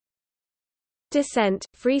Descent,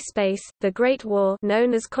 Freespace, The Great War,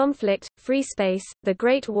 known as Conflict, Freespace, The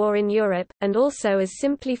Great War in Europe, and also as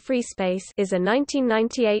simply Freespace, is a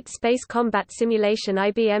 1998 space combat simulation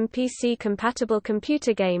IBM PC-compatible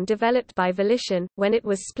computer game developed by Volition, when it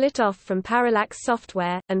was split off from Parallax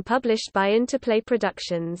Software, and published by Interplay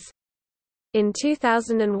Productions. In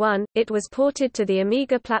 2001, it was ported to the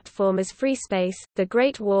Amiga platform as Freespace, The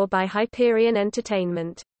Great War by Hyperion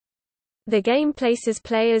Entertainment. The game places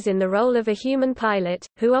players in the role of a human pilot,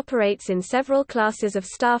 who operates in several classes of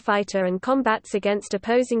starfighter and combats against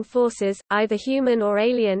opposing forces, either human or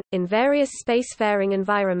alien, in various spacefaring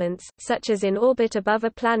environments, such as in orbit above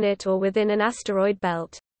a planet or within an asteroid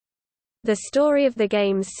belt. The story of the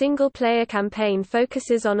game's single-player campaign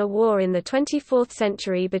focuses on a war in the 24th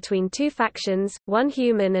century between two factions, one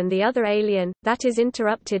human and the other alien, that is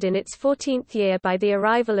interrupted in its 14th year by the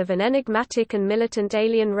arrival of an enigmatic and militant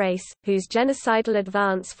alien race, whose genocidal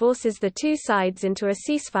advance forces the two sides into a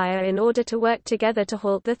ceasefire in order to work together to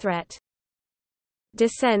halt the threat.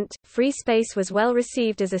 Descent, Freespace was well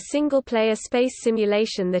received as a single-player space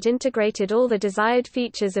simulation that integrated all the desired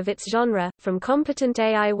features of its genre, from competent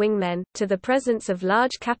AI wingmen, to the presence of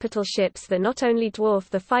large capital ships that not only dwarf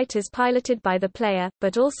the fighters piloted by the player,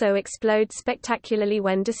 but also explode spectacularly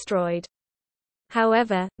when destroyed.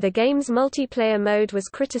 However, the game's multiplayer mode was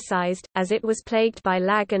criticized, as it was plagued by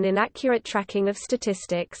lag and inaccurate tracking of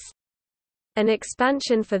statistics. An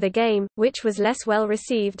expansion for the game, which was less well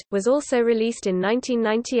received, was also released in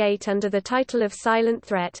 1998 under the title of Silent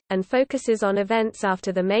Threat, and focuses on events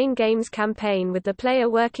after the main game's campaign, with the player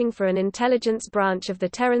working for an intelligence branch of the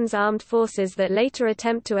Terran's armed forces that later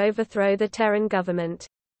attempt to overthrow the Terran government.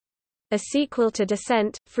 A sequel to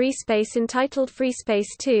Descent, Freespace entitled Freespace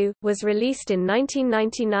 2, was released in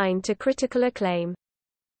 1999 to critical acclaim.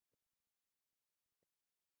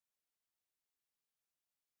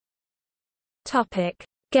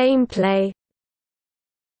 Gameplay.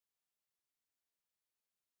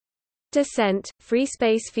 Descent,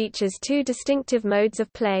 Freespace features two distinctive modes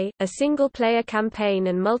of play, a single-player campaign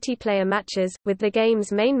and multiplayer matches, with the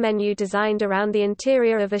game's main menu designed around the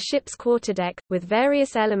interior of a ship's quarterdeck, with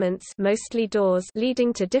various elements, mostly doors,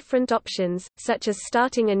 leading to different options, such as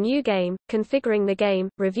starting a new game, configuring the game,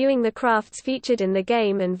 reviewing the crafts featured in the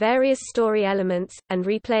game and various story elements, and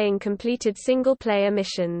replaying completed single-player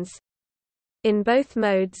missions. In both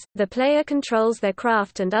modes, the player controls their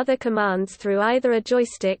craft and other commands through either a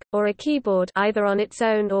joystick, or a keyboard either on its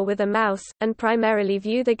own or with a mouse, and primarily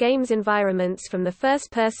view the game's environments from the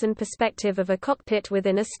first-person perspective of a cockpit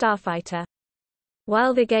within a starfighter.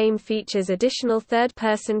 While the game features additional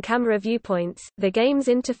third-person camera viewpoints, the game's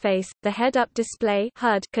interface, the head-up display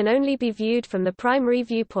 (HUD), can only be viewed from the primary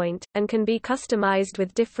viewpoint, and can be customized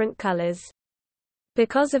with different colors.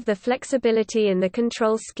 Because of the flexibility in the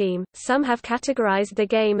control scheme, some have categorized the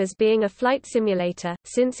game as being a flight simulator,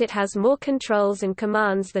 since it has more controls and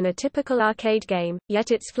commands than a typical arcade game, yet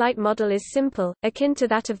its flight model is simple, akin to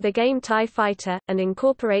that of the game TIE Fighter, and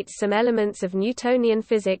incorporates some elements of Newtonian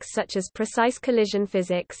physics such as precise collision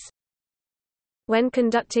physics. When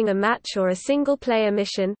conducting a match or a single-player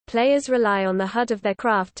mission, players rely on the HUD of their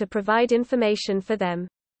craft to provide information for them.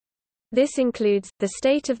 This includes, the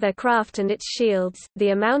state of their craft and its shields, the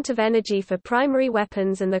amount of energy for primary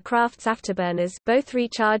weapons and the craft's afterburners, both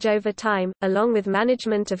recharge over time, along with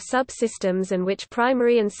management of sub-systems and which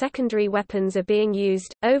primary and secondary weapons are being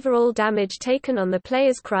used, overall damage taken on the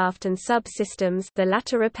player's craft and sub-systems, the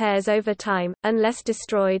latter repairs over time, unless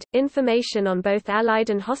destroyed, information on both allied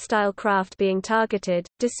and hostile craft being targeted,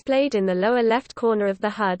 displayed in the lower left corner of the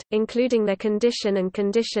HUD, including their condition and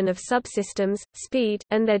condition of subsystems, speed,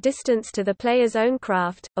 and their distance to the player's own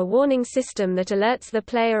craft, a warning system that alerts the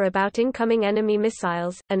player about incoming enemy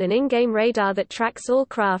missiles, and an in-game radar that tracks all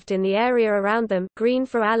craft in the area around them, green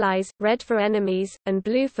for allies, red for enemies, and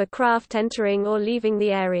blue for craft entering or leaving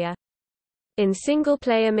the area. In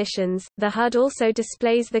single-player missions, the HUD also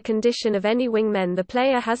displays the condition of any wingmen the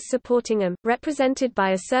player has supporting them, represented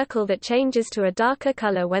by a circle that changes to a darker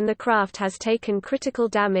color when the craft has taken critical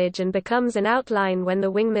damage and becomes an outline when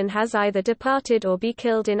the wingman has either departed or be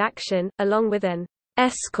killed in action, along with an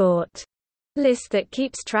escort list that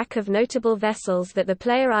keeps track of notable vessels that the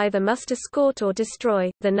player either must escort or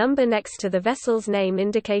destroy, the number next to the vessel's name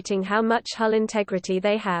indicating how much hull integrity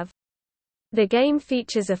they have. The game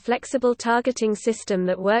features a flexible targeting system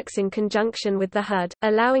that works in conjunction with the HUD,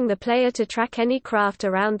 allowing the player to track any craft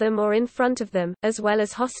around them or in front of them, as well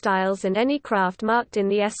as hostiles and any craft marked in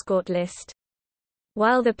the escort list.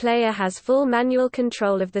 While the player has full manual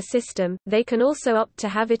control of the system, they can also opt to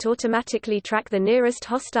have it automatically track the nearest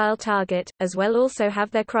hostile target, as well also have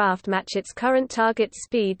their craft match its current target's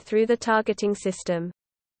speed through the targeting system.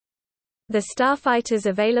 The starfighters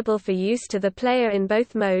available for use to the player in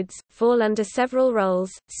both modes fall under several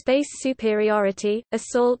roles: space superiority,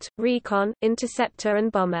 assault, recon, interceptor and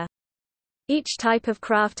bomber. Each type of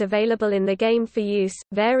craft available in the game for use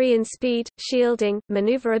vary in speed, shielding,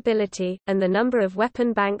 maneuverability, and the number of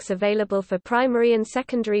weapon banks available for primary and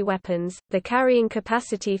secondary weapons. The carrying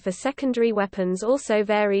capacity for secondary weapons also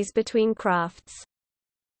varies between crafts.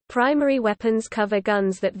 Primary weapons cover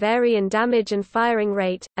guns that vary in damage and firing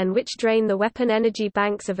rate, and which drain the weapon energy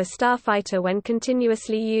banks of a starfighter when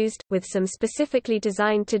continuously used, with some specifically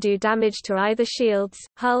designed to do damage to either shields,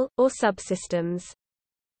 hull, or subsystems.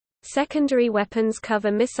 Secondary weapons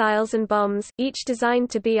cover missiles and bombs, each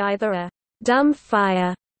designed to be either a dumb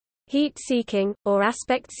fire, heat-seeking, or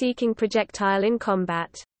aspect-seeking projectile in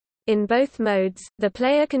combat. In both modes, the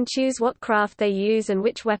player can choose what craft they use and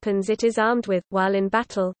which weapons it is armed with, while in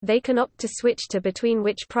battle, they can opt to switch to between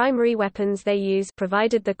which primary weapons they use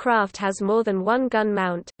provided the craft has more than one gun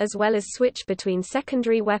mount, as well as switch between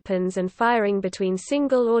secondary weapons and firing between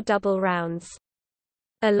single or double rounds.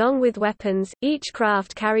 Along with weapons, each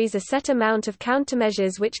craft carries a set amount of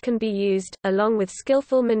countermeasures which can be used, along with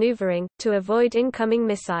skillful maneuvering, to avoid incoming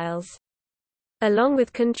missiles. Along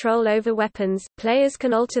with control over weapons, players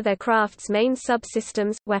can alter their craft's main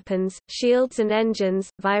subsystems, weapons, shields and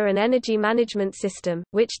engines, via an energy management system,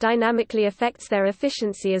 which dynamically affects their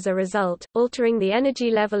efficiency as a result, altering the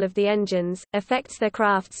energy level of the engines, affects their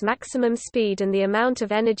craft's maximum speed and the amount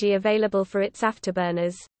of energy available for its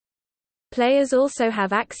afterburners. Players also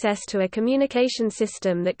have access to a communication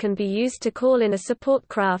system that can be used to call in a support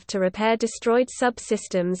craft to repair destroyed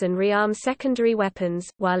subsystems and rearm secondary weapons,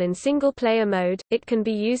 while in single-player mode, it can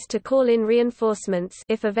be used to call in reinforcements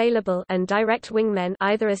if available and direct wingmen,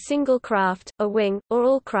 either a single craft, a wing, or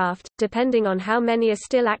all craft, depending on how many are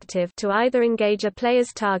still active, to either engage a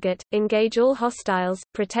player's target, engage all hostiles,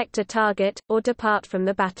 protect a target, or depart from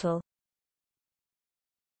the battle.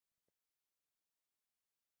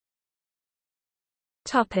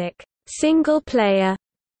 Single player.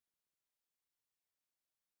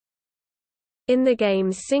 In the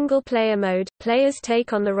game's single-player mode, players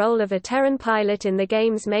take on the role of a Terran pilot in the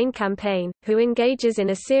game's main campaign, who engages in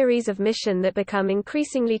a series of missions that become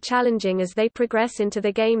increasingly challenging as they progress into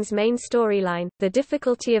the game's main storyline. The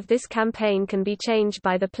difficulty of this campaign can be changed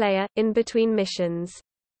by the player, in between missions.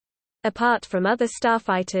 Apart from other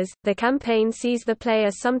starfighters, the campaign sees the player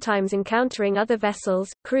sometimes encountering other vessels,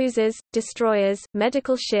 cruisers, destroyers,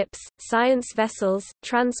 medical ships, science vessels,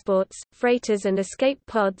 transports, freighters and escape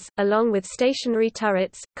pods, along with stationary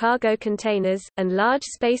turrets, cargo containers, and large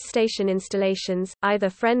space station installations, either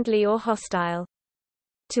friendly or hostile.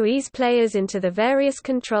 To ease players into the various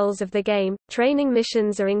controls of the game, training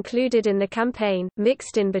missions are included in the campaign,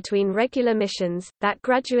 mixed in between regular missions, that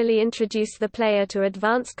gradually introduce the player to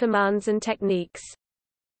advanced commands and techniques.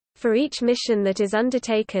 For each mission that is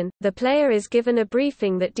undertaken, the player is given a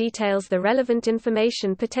briefing that details the relevant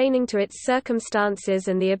information pertaining to its circumstances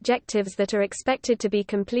and the objectives that are expected to be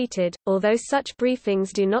completed, although such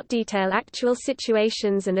briefings do not detail actual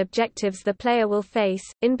situations and objectives the player will face.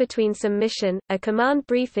 In between some mission, a command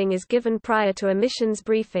briefing is given prior to a mission's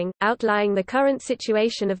briefing, outlining the current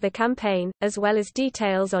situation of the campaign, as well as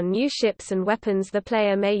details on new ships and weapons the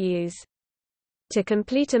player may use. To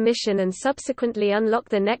complete a mission and subsequently unlock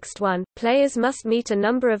the next one, players must meet a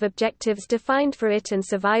number of objectives defined for it and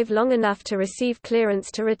survive long enough to receive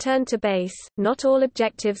clearance to return to base. Not all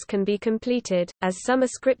objectives can be completed, as some are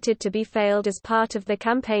scripted to be failed as part of the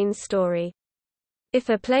campaign's story. If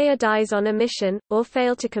a player dies on a mission, or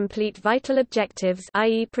fail to complete vital objectives,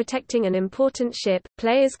 i.e. protecting an important ship,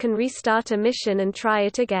 players can restart a mission and try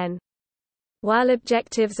it again. While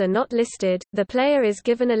objectives are not listed, the player is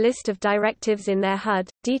given a list of directives in their HUD,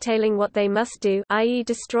 detailing what they must do, i.e.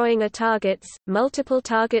 destroying a targets. Multiple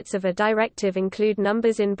targets of a directive include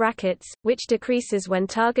numbers in brackets, which decreases when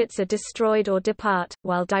targets are destroyed or depart,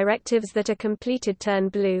 while directives that are completed turn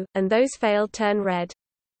blue, and those failed turn red.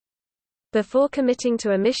 Before committing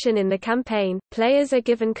to a mission in the campaign, players are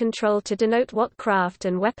given control to denote what craft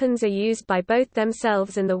and weapons are used by both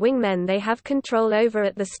themselves and the wingmen they have control over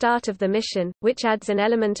at the start of the mission, which adds an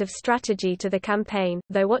element of strategy to the campaign,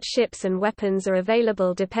 though what ships and weapons are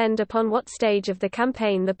available depend upon what stage of the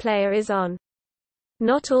campaign the player is on.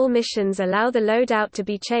 Not all missions allow the loadout to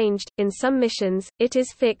be changed. In some missions, it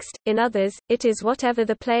is fixed, in others, it is whatever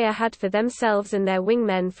the player had for themselves and their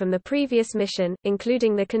wingmen from the previous mission,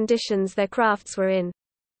 including the conditions their crafts were in.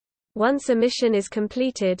 Once a mission is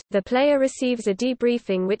completed, the player receives a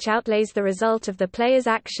debriefing which outlays the result of the player's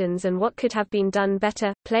actions and what could have been done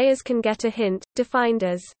better. Players can get a hint, defined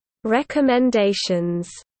as recommendations,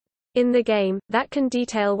 in the game, that can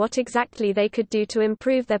detail what exactly they could do to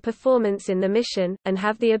improve their performance in the mission, and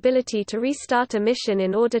have the ability to restart a mission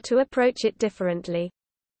in order to approach it differently.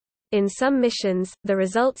 In some missions, the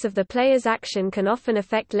results of the player's action can often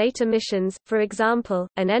affect later missions. For example,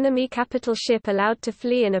 an enemy capital ship allowed to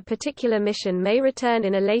flee in a particular mission may return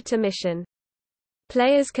in a later mission.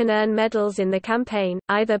 Players can earn medals in the campaign,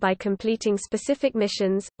 either by completing specific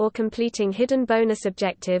missions, or completing hidden bonus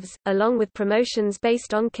objectives, along with promotions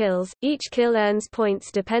based on kills. Each kill earns points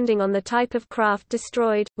depending on the type of craft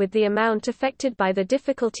destroyed, with the amount affected by the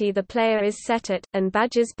difficulty the player is set at, and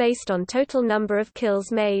badges based on total number of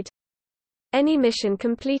kills made. Any mission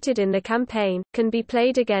completed in the campaign can be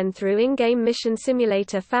played again through in-game mission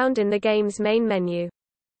simulator found in the game's main menu.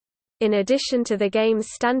 In addition to the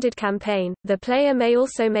game's standard campaign, the player may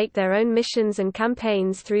also make their own missions and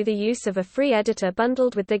campaigns through the use of a free editor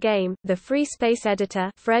bundled with the game, the Freespace editor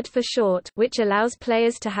 (FRED for short), which allows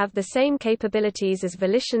players to have the same capabilities as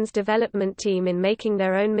Volition's development team in making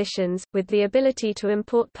their own missions, with the ability to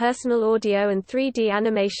import personal audio and 3D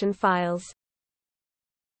animation files.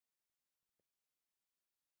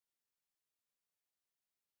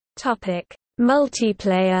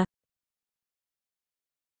 Multiplayer.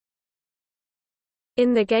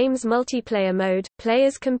 In the game's multiplayer mode,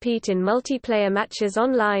 players compete in multiplayer matches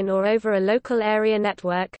online or over a local area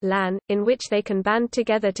network (LAN), in which they can band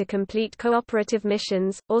together to complete cooperative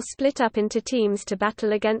missions, or split up into teams to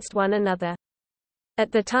battle against one another.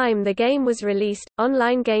 At the time the game was released,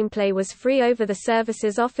 online gameplay was free over the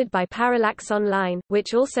services offered by Parallax Online,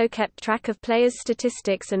 which also kept track of players'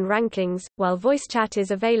 statistics and rankings, while voice chat is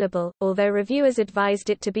available, although reviewers advised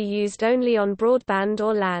it to be used only on broadband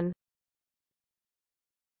or LAN.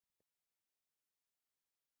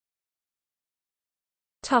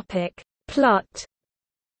 Plot.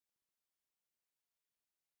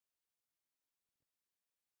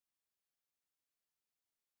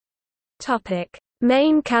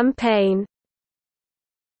 Main campaign.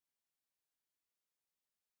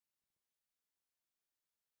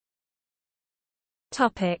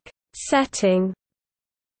 Setting.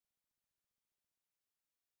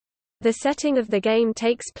 The setting of the game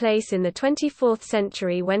takes place in the 24th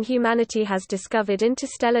century when humanity has discovered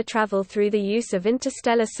interstellar travel through the use of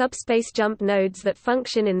interstellar subspace jump nodes that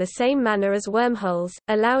function in the same manner as wormholes,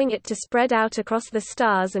 allowing it to spread out across the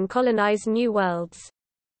stars and colonize new worlds.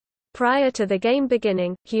 Prior to the game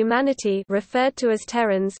beginning, humanity, referred to as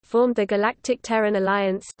Terrans, formed the Galactic Terran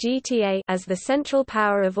Alliance (GTA) as the central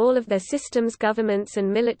power of all of their systems, governments and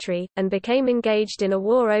military, and became engaged in a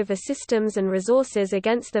war over systems and resources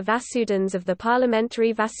against the Vasudans of the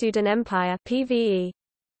Parliamentary Vasudan Empire (PVE).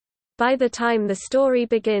 By the time the story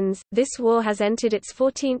begins, this war has entered its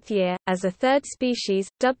 14th year, as a third species,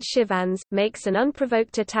 dubbed Shivans, makes an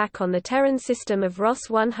unprovoked attack on the Terran system of Ross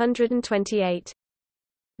 128.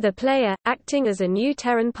 The player, acting as a new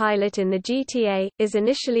Terran pilot in the GTA, is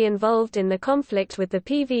initially involved in the conflict with the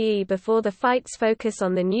PVE before the fights focus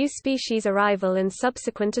on the new species' arrival and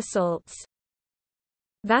subsequent assaults.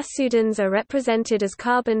 Vasudans are represented as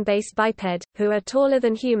carbon-based biped, who are taller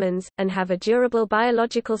than humans, and have a durable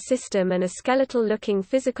biological system and a skeletal-looking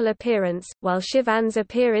physical appearance, while Shivans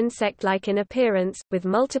appear insect-like in appearance, with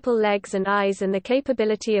multiple legs and eyes and the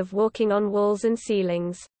capability of walking on walls and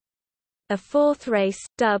ceilings. A fourth race,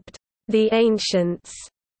 dubbed the Ancients,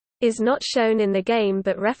 is not shown in the game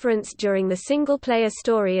but referenced during the single-player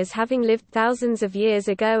story as having lived thousands of years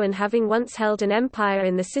ago and having once held an empire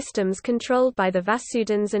in the systems controlled by the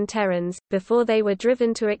Vasudans and Terrans, before they were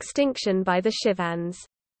driven to extinction by the Shivans.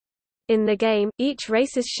 In the game, each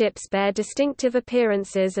race's ships bear distinctive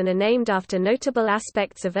appearances and are named after notable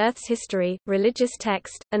aspects of Earth's history, religious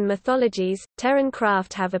text, and mythologies. Terran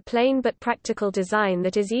craft have a plain but practical design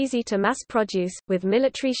that is easy to mass produce, with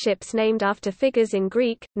military ships named after figures in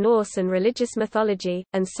Greek, Norse, and religious mythology,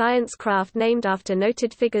 and science craft named after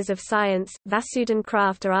noted figures of science. Vasudan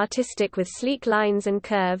craft are artistic with sleek lines and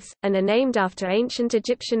curves, and are named after ancient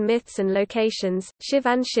Egyptian myths and locations.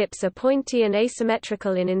 Shivan ships are pointy and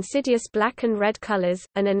asymmetrical in insidious black and red colors,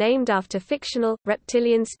 and are named after fictional,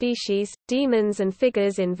 reptilian species, demons and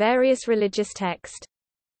figures in various religious text.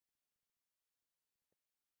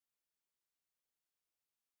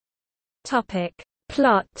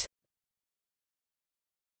 Plot.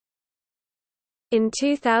 In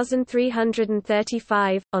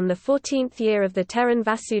 2335, on the 14th year of the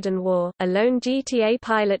Terran-Vasudan War, a lone GTA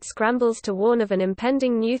pilot scrambles to warn of an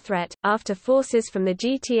impending new threat, after forces from the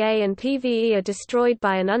GTA and PvE are destroyed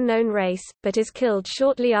by an unknown race, but is killed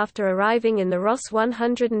shortly after arriving in the Ross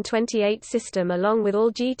 128 system along with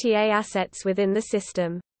all GTA assets within the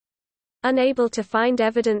system. Unable to find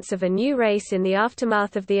evidence of a new race in the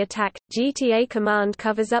aftermath of the attack, GTA Command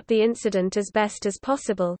covers up the incident as best as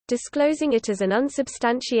possible, disclosing it as an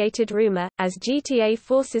unsubstantiated rumor, as GTA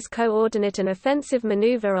forces coordinate an offensive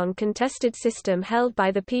maneuver on contested system held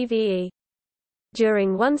by the PvE.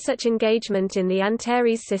 During one such engagement in the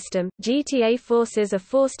Antares system, GTA forces are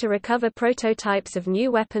forced to recover prototypes of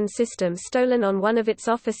new weapon systems stolen on one of its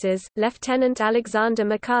officers, Lieutenant Alexander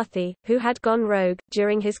McCarthy, who had gone rogue.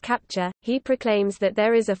 During his capture, he proclaims that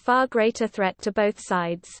there is a far greater threat to both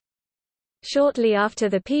sides. Shortly after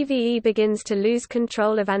the PvE begins to lose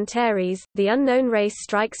control of Antares, the unknown race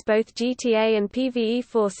strikes both GTA and PvE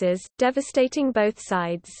forces, devastating both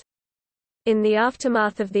sides. In the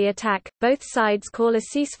aftermath of the attack, both sides call a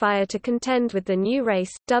ceasefire to contend with the new race,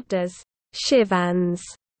 dubbed as Shivans.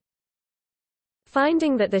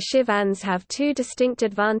 Finding that the Shivans have two distinct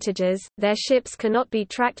advantages: their ships cannot be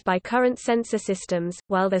tracked by current sensor systems,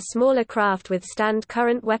 while their smaller craft withstand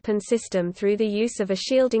current weapon system through the use of a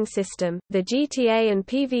shielding system. The GTA and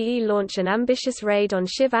PvE launch an ambitious raid on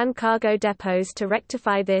Shivan cargo depots to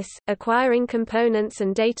rectify this, acquiring components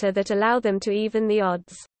and data that allow them to even the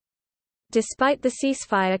odds. Despite the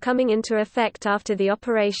ceasefire coming into effect after the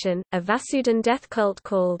operation, a Vasudan death cult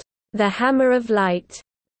called the Hammer of Light,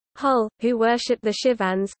 Hull, who worship the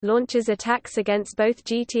Shivans, launches attacks against both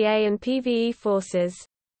GTA and PvE forces.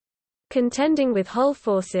 Contending with Hull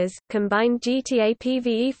forces, combined GTA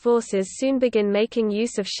PvE forces soon begin making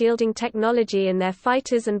use of shielding technology in their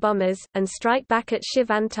fighters and bombers, and strike back at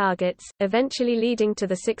Shivan targets, eventually leading to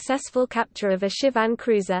the successful capture of a Shivan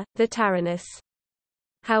cruiser, the Taranis.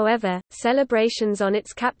 However, celebrations on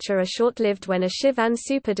its capture are short-lived when a Shivan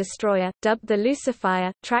super-destroyer, dubbed the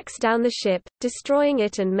Lucifer, tracks down the ship, destroying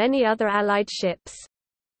it and many other Allied ships.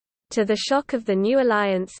 To the shock of the new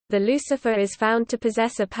alliance, the Lucifer is found to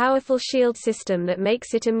possess a powerful shield system that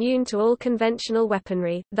makes it immune to all conventional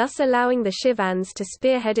weaponry, thus allowing the Shivans to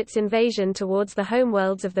spearhead its invasion towards the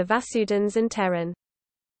homeworlds of the Vasudans and Terran.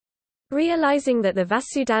 Realizing that the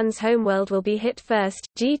Vasudans' homeworld will be hit first,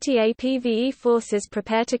 GTA PvE forces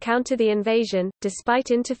prepare to counter the invasion,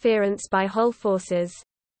 despite interference by Hull forces.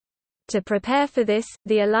 To prepare for this,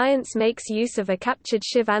 the Alliance makes use of a captured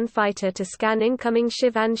Shivan fighter to scan incoming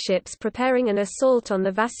Shivan ships preparing an assault on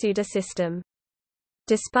the Vasuda system.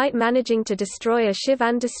 Despite managing to destroy a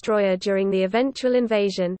Shivan destroyer during the eventual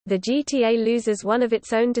invasion, the GTA loses one of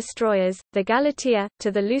its own destroyers, the Galatea,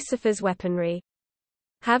 to the Lucifer's weaponry.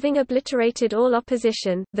 Having obliterated all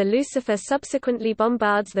opposition, the Lucifer subsequently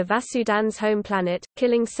bombards the Vasudans' home planet,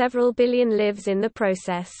 killing several billion lives in the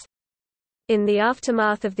process. In the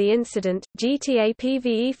aftermath of the incident, GTA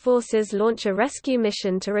PvE forces launch a rescue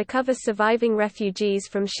mission to recover surviving refugees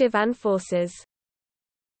from Shivan forces.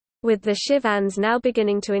 With the Shivans now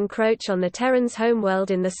beginning to encroach on the Terran's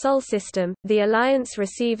homeworld in the Sol system, the Alliance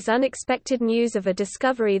receives unexpected news of a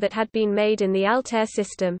discovery that had been made in the Altair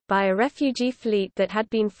system, by a refugee fleet that had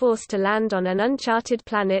been forced to land on an uncharted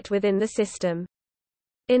planet within the system.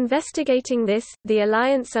 Investigating this, the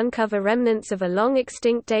Alliance uncover remnants of a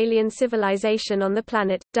long-extinct alien civilization on the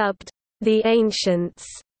planet, dubbed the Ancients,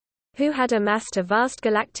 who had amassed a vast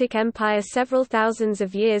galactic empire several thousands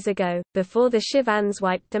of years ago, before the Shivans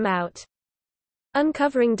wiped them out.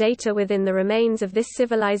 Uncovering data within the remains of this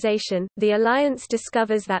civilization, the Alliance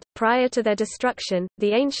discovers that, prior to their destruction,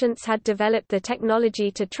 the Ancients had developed the technology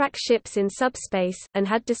to track ships in subspace, and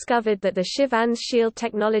had discovered that the Shivans' shield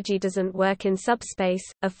technology doesn't work in subspace,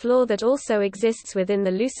 a flaw that also exists within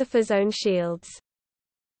the Lucifer's own shields.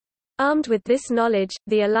 Armed with this knowledge,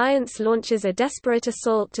 the Alliance launches a desperate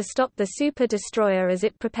assault to stop the super-destroyer as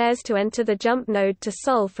it prepares to enter the jump node to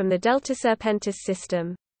Sol from the Delta Serpentis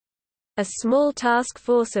system. A small task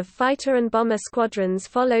force of fighter and bomber squadrons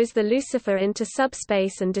follows the Lucifer into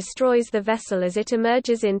subspace and destroys the vessel as it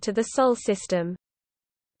emerges into the Sol system.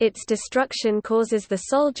 Its destruction causes the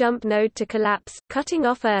Sol jump node to collapse, cutting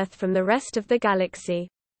off Earth from the rest of the galaxy.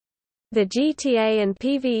 The GTA and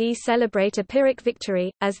PvE celebrate a Pyrrhic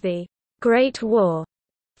victory, as the Great War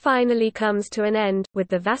finally comes to an end, with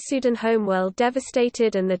the Vasudan homeworld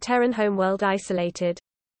devastated and the Terran homeworld isolated.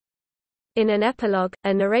 In an epilogue,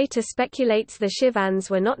 a narrator speculates the Shivans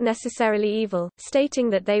were not necessarily evil, stating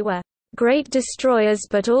that they were great destroyers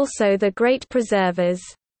but also the great preservers.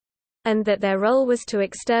 and that their role was to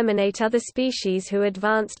exterminate other species who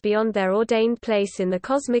advanced beyond their ordained place in the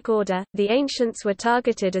cosmic order. The ancients were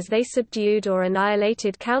targeted as they subdued or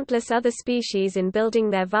annihilated countless other species in building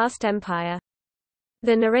their vast empire.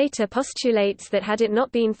 The narrator postulates that had it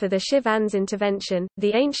not been for the Shivans' intervention,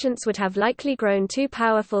 the ancients would have likely grown too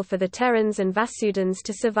powerful for the Terrans and Vasudans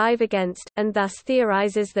to survive against, and thus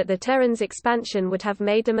theorizes that the Terrans' expansion would have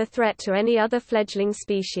made them a threat to any other fledgling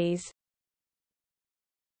species.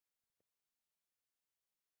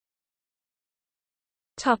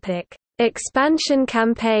 Expansion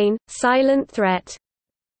campaign, silent threat.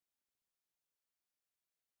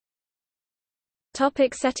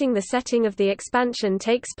 The setting of the expansion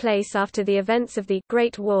takes place after the events of the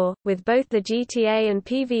Great War, with both the GTA and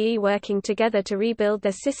PvE working together to rebuild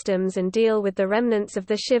their systems and deal with the remnants of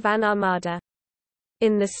the Shivan Armada.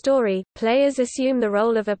 In the story, players assume the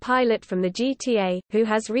role of a pilot from the GTA, who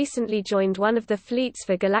has recently joined one of the fleets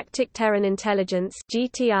for Galactic Terran Intelligence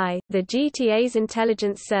 (GTI), the GTA's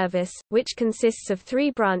intelligence service, which consists of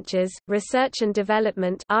three branches: research and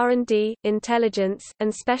development (R&D), intelligence,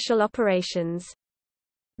 and special operations.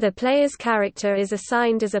 The player's character is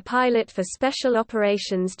assigned as a pilot for special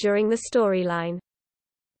operations during the storyline.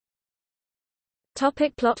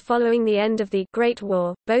 Plot. Following the end of the Great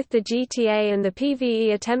War, both the GTA and the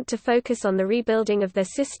PvE attempt to focus on the rebuilding of their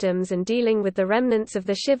systems and dealing with the remnants of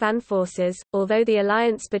the Shivan forces, although the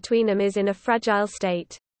alliance between them is in a fragile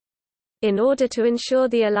state. In order to ensure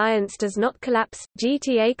the alliance does not collapse,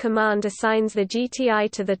 GTA Command assigns the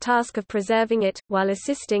GTI to the task of preserving it, while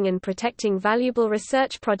assisting in protecting valuable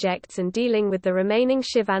research projects and dealing with the remaining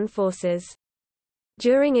Shivan forces.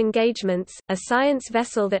 During engagements, a science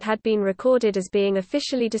vessel that had been recorded as being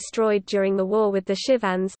officially destroyed during the war with the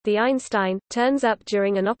Shivans, the Einstein, turns up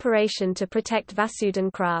during an operation to protect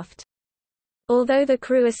Vasudan craft. Although the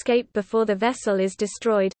crew escape before the vessel is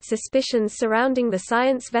destroyed, suspicions surrounding the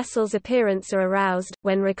science vessel's appearance are aroused.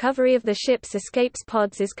 When recovery of the ship's escapes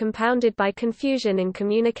pods is compounded by confusion in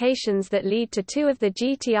communications that lead to two of the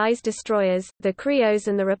GTI's destroyers, the Krios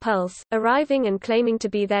and the Repulse, arriving and claiming to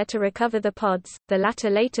be there to recover the pods. The latter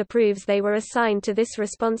later proves they were assigned to this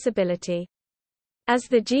responsibility. As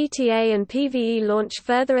the GTA and PvE launch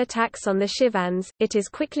further attacks on the Shivans, it is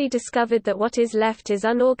quickly discovered that what is left is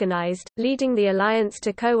unorganized, leading the Alliance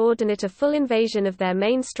to coordinate a full invasion of their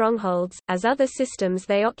main strongholds, as other systems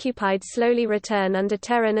they occupied slowly return under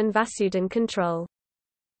Terran and Vasudan control.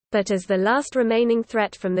 But as the last remaining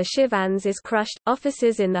threat from the Shivans is crushed,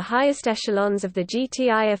 officers in the highest echelons of the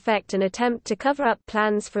GTI effect an attempt to cover up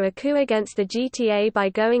plans for a coup against the GTA by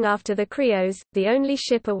going after the Krios, the only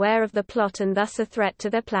ship aware of the plot and thus a threat to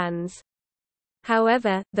their plans.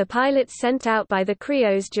 However, the pilots sent out by the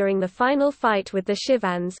Krios during the final fight with the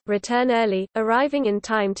Shivans return early, arriving in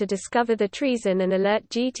time to discover the treason and alert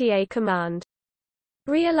GTA Command.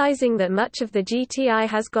 Realizing that much of the GTI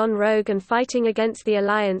has gone rogue and fighting against the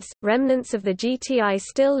Alliance, remnants of the GTI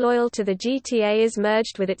still loyal to the GTA is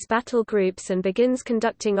merged with its battle groups and begins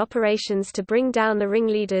conducting operations to bring down the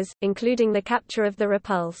ringleaders, including the capture of the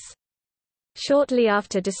Repulse. Shortly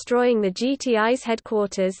after destroying the GTI's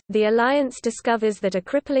headquarters, the Alliance discovers that a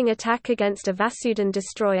crippling attack against a Vasudan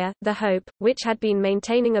destroyer, the Hope, which had been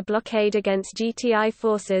maintaining a blockade against GTI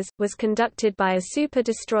forces, was conducted by a super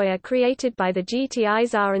destroyer created by the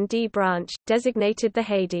GTI's R&D branch, designated the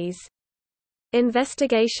Hades.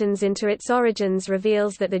 Investigations into its origins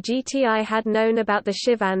reveals that the GTI had known about the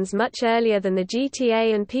Shivans much earlier than the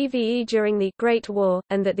GTA and PvE during the Great War,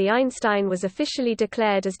 and that the Einstein was officially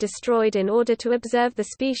declared as destroyed in order to observe the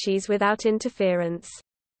species without interference.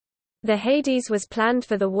 The Hades was planned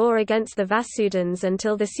for the war against the Vasudans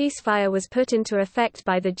until the ceasefire was put into effect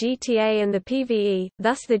by the GTA and the PvE,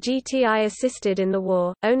 thus the GTI assisted in the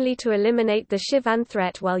war, only to eliminate the Shivan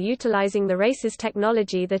threat while utilizing the race's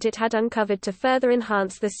technology that it had uncovered to further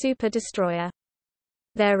enhance the super destroyer.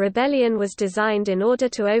 Their rebellion was designed in order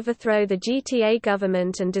to overthrow the GTA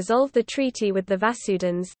government and dissolve the treaty with the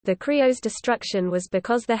Vasudans. The Krios' destruction was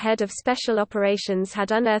because the head of special operations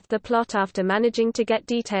had unearthed the plot after managing to get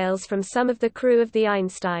details from some of the crew of the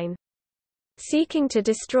Einstein. Seeking to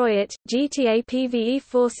destroy it, GTA PvE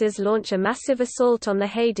forces launch a massive assault on the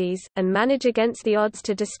Hades, and manage against the odds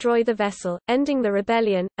to destroy the vessel, ending the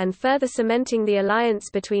rebellion, and further cementing the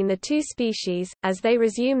alliance between the two species, as they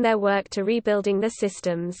resume their work to rebuilding their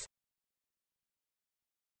systems.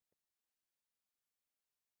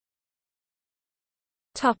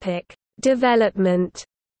 Development.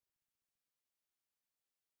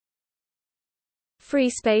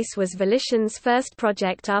 Freespace was Volition's first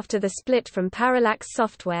project after the split from Parallax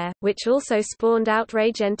Software, which also spawned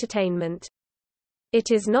Outrage Entertainment. It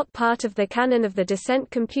is not part of the canon of the Descent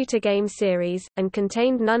computer game series, and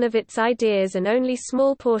contained none of its ideas and only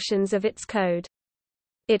small portions of its code.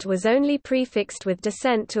 It was only prefixed with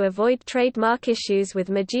Descent to avoid trademark issues with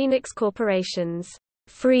Magenics Corporation's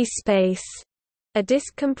Freespace, a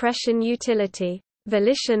disk compression utility.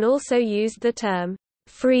 Volition also used the term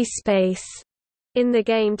Freespace in the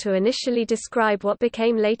game to initially describe what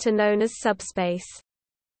became later known as subspace.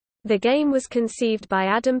 The game was conceived by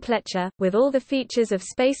Adam Pletcher, with all the features of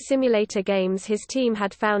space simulator games his team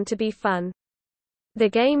had found to be fun. The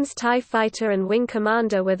game's TIE Fighter and Wing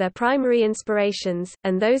Commander were their primary inspirations,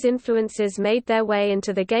 and those influences made their way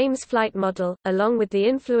into the game's flight model, along with the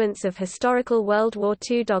influence of historical World War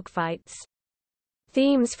II dogfights.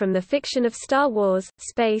 Themes from the fiction of Star Wars,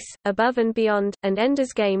 space, Above and Beyond, and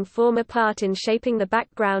Ender's Game form a part in shaping the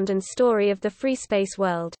background and story of the Freespace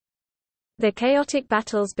world. The chaotic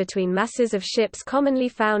battles between masses of ships commonly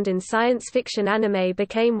found in science fiction anime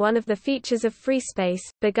became one of the features of Freespace.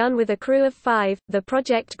 Begun with a crew of 5, the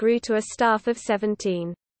project grew to a staff of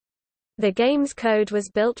 17. The game's code was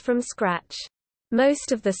built from scratch.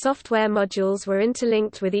 Most of the software modules were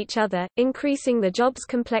interlinked with each other, increasing the job's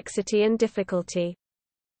complexity and difficulty.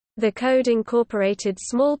 The code incorporated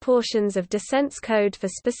small portions of Descent's code for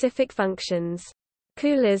specific functions.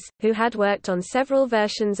 Coolers, who had worked on several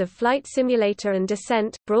versions of Flight Simulator and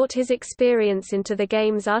Descent, brought his experience into the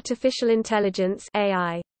game's artificial intelligence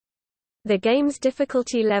 (AI). The game's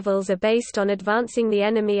difficulty levels are based on advancing the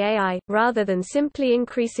enemy AI, rather than simply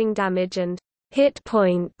increasing damage and hit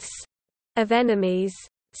points of enemies.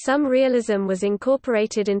 Some realism was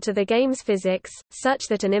incorporated into the game's physics, such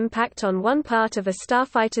that an impact on one part of a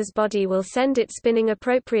starfighter's body will send it spinning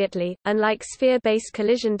appropriately, unlike sphere-based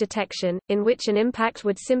collision detection, in which an impact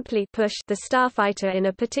would simply push the starfighter in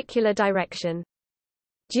a particular direction.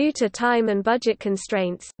 Due to time and budget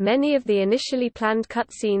constraints, many of the initially planned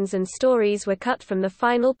cutscenes and stories were cut from the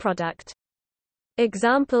final product.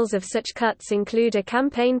 Examples of such cuts include a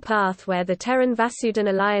campaign path where the Terran-Vasudan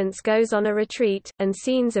alliance goes on a retreat, and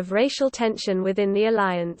scenes of racial tension within the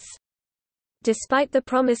alliance. Despite the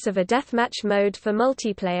promise of a deathmatch mode for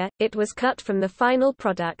multiplayer, it was cut from the final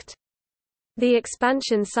product. The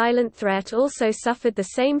expansion Silent Threat also suffered the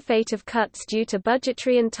same fate of cuts due to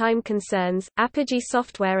budgetary and time concerns. Apogee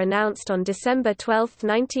Software announced on December 12,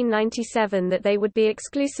 1997 that they would be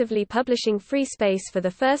exclusively publishing Freespace for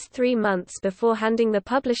the first 3 months before handing the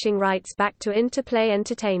publishing rights back to Interplay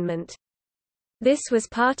Entertainment. This was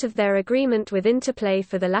part of their agreement with Interplay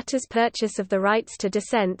for the latter's purchase of the rights to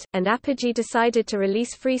Descent, and Apogee decided to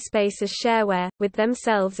release Freespace as shareware, with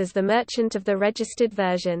themselves as the merchant of the registered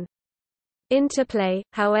version. Interplay,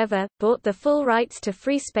 however, bought the full rights to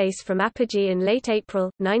Freespace from Apogee in late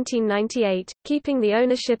April 1998, keeping the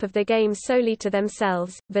ownership of the game solely to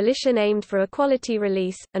themselves. Volition aimed for a quality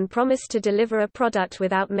release, and promised to deliver a product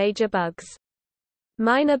without major bugs.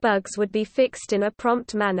 Minor bugs would be fixed in a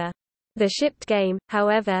prompt manner. The shipped game,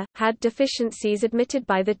 however, had deficiencies admitted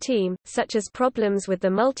by the team, such as problems with the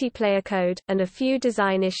multiplayer code, and a few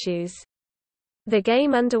design issues. The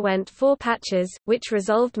game underwent 4 patches, which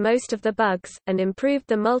resolved most of the bugs, and improved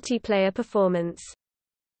the multiplayer performance.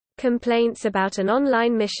 Complaints about an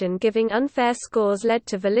online mission giving unfair scores led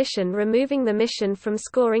to Volition removing the mission from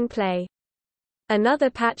scoring play. Another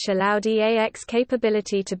patch allowed EAX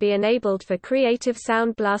capability to be enabled for Creative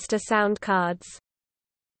Sound Blaster sound cards.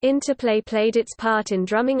 Interplay played its part in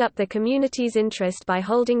drumming up the community's interest by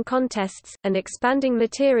holding contests, and expanding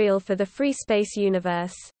material for the Freespace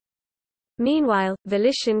universe. Meanwhile,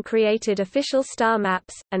 Volition created official star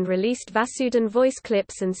maps, and released Vasudan voice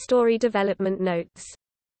clips and story development notes.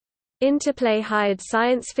 Interplay hired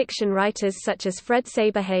science fiction writers such as Fred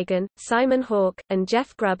Saberhagen, Simon Hawke, and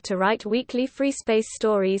Jeff Grubb to write weekly Freespace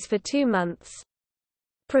stories for 2 months.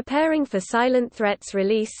 Preparing for Silent Threat's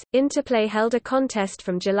release, Interplay held a contest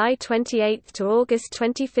from July 28 to August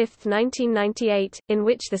 25, 1998, in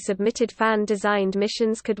which the submitted fan-designed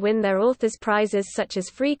missions could win their authors prizes such as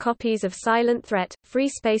free copies of Silent Threat,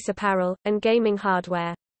 Freespace apparel, and gaming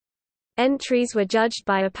hardware. Entries were judged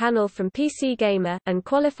by a panel from PC Gamer, and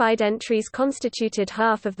qualified entries constituted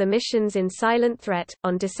half of the missions in Silent Threat.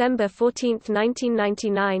 On December 14,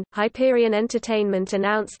 1999, Hyperion Entertainment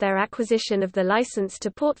announced their acquisition of the license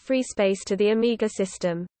to port Freespace to the Amiga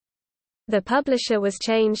system. The publisher was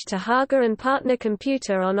changed to Haga and Partner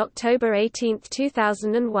Computer on October 18,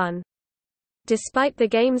 2001. Despite the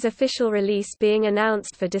game's official release being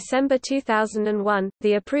announced for December 2001,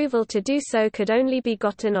 the approval to do so could only be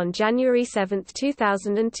gotten on January 7,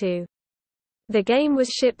 2002. The game was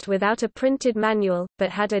shipped without a printed manual,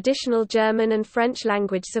 but had additional German and French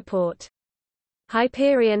language support.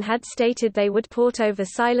 Hyperion had stated they would port over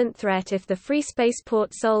Silent Threat if the Freespace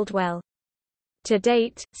port sold well. To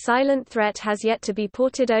date, Silent Threat has yet to be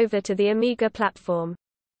ported over to the Amiga platform.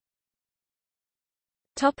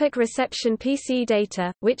 Reception. PC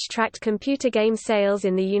Data, which tracked computer game sales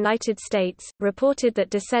in the United States, reported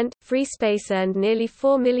that Descent, Freespace earned nearly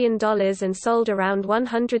 $4 million and sold around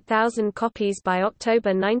 100,000 copies by October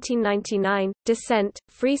 1999. Descent,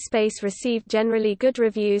 Freespace received generally good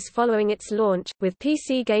reviews following its launch, with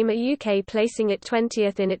PC Gamer UK placing it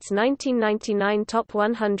 20th in its 1999 Top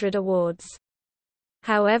 100 awards.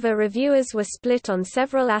 However, reviewers were split on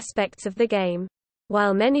several aspects of the game.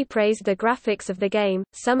 While many praised the graphics of the game,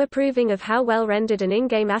 some approving of how well rendered an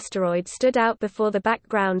in-game asteroid stood out before the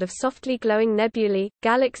background of softly glowing nebulae,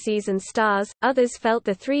 galaxies and stars, others felt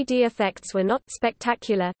the 3D effects were not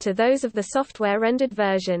spectacular to those of the software-rendered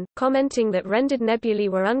version, commenting that rendered nebulae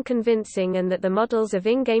were unconvincing and that the models of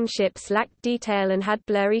in-game ships lacked detail and had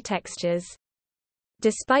blurry textures.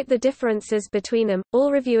 Despite the differences between them,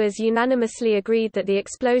 all reviewers unanimously agreed that the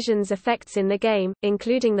explosions' effects in the game,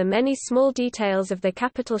 including the many small details of the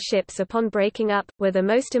capital ships upon breaking up, were the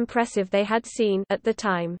most impressive they had seen at the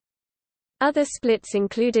time. Other splits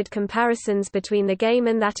included comparisons between the game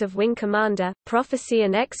and that of Wing Commander, Prophecy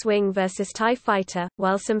and X-Wing vs TIE Fighter.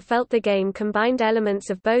 While some felt the game combined elements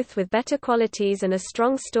of both with better qualities and a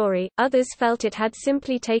strong story, others felt it had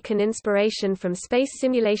simply taken inspiration from space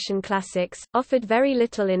simulation classics, offered very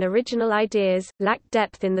little in original ideas, lacked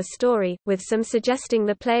depth in the story, with some suggesting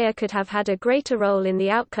the player could have had a greater role in the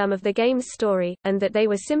outcome of the game's story, and that they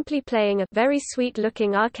were simply playing a very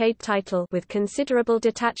sweet-looking arcade title with considerable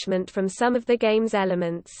detachment from some of the game's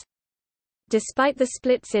elements. Despite the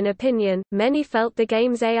splits in opinion, many felt the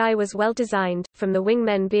game's AI was well designed, from the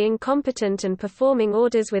wingmen being competent and performing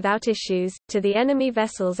orders without issues, to the enemy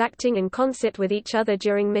vessels acting in concert with each other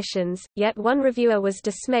during missions, yet one reviewer was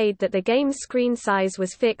dismayed that the game's screen size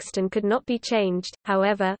was fixed and could not be changed.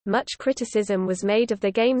 However, much criticism was made of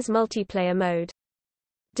the game's multiplayer mode.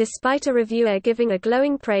 Despite a reviewer giving a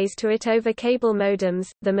glowing praise to it over cable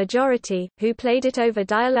modems, the majority, who played it over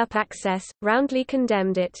dial-up access, roundly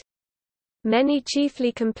condemned it. Many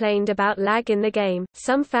chiefly complained about lag in the game.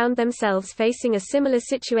 Some found themselves facing a similar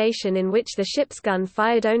situation in which the ship's gun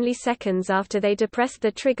fired only seconds after they depressed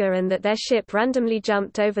the trigger and that their ship randomly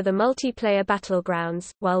jumped over the multiplayer battlegrounds,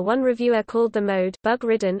 while one reviewer called the mode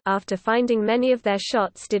bug-ridden after finding many of their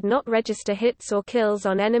shots did not register hits or kills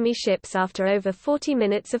on enemy ships after over 40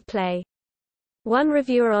 minutes of play. One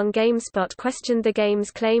reviewer on GameSpot questioned the game's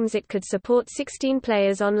claims it could support 16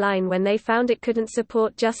 players online when they found it couldn't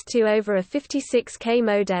support just 2 over a 56K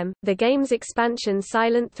modem. The game's expansion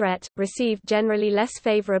Silent Threat received generally less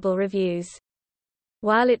favorable reviews.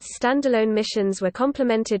 While its standalone missions were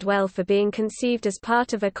complimented well for being conceived as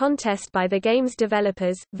part of a contest by the game's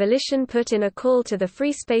developers, Volition put in a call to the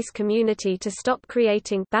Freespace community to stop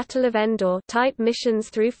creating Battle of Endor type missions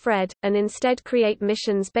through Fred, and instead create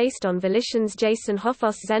missions based on Volition's Jason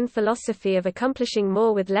Hoffos Zen philosophy of accomplishing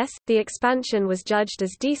more with less. The expansion was judged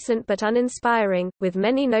as decent but uninspiring, with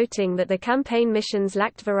many noting that the campaign missions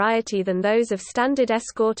lacked variety than those of standard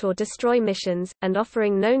escort or destroy missions, and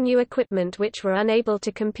offering no new equipment which were unable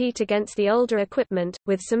to compete against the older equipment,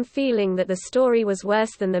 with some feeling that the story was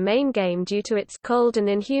worse than the main game due to its cold and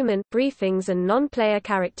inhuman briefings and non-player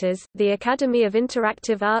characters. The Academy of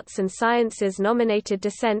Interactive Arts and Sciences nominated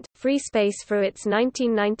Descent, Freespace for its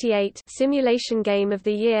 1998 Simulation Game of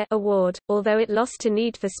the Year award, although it lost to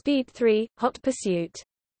Need for Speed 3: Hot Pursuit.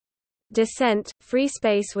 Descent,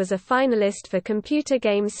 Freespace was a finalist for Computer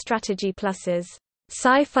Games Strategy Plus's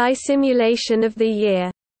Sci-Fi Simulation of the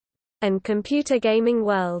Year and Computer Gaming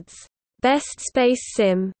World's Best Space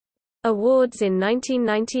Sim awards in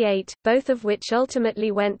 1998, both of which ultimately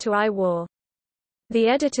went to iWar. The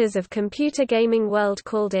editors of Computer Gaming World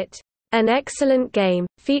called it an excellent game,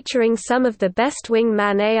 featuring some of the best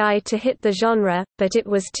wingman AI to hit the genre, but it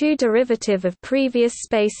was too derivative of previous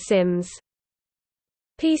space sims.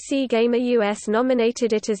 PC Gamer US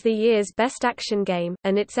nominated it as the year's best action game,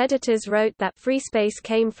 and its editors wrote that Freespace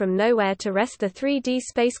came from nowhere to wrest the 3D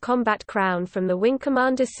space combat crown from the Wing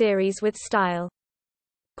Commander series with style.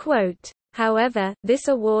 Quote, however, this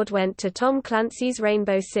award went to Tom Clancy's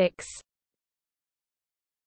Rainbow Six.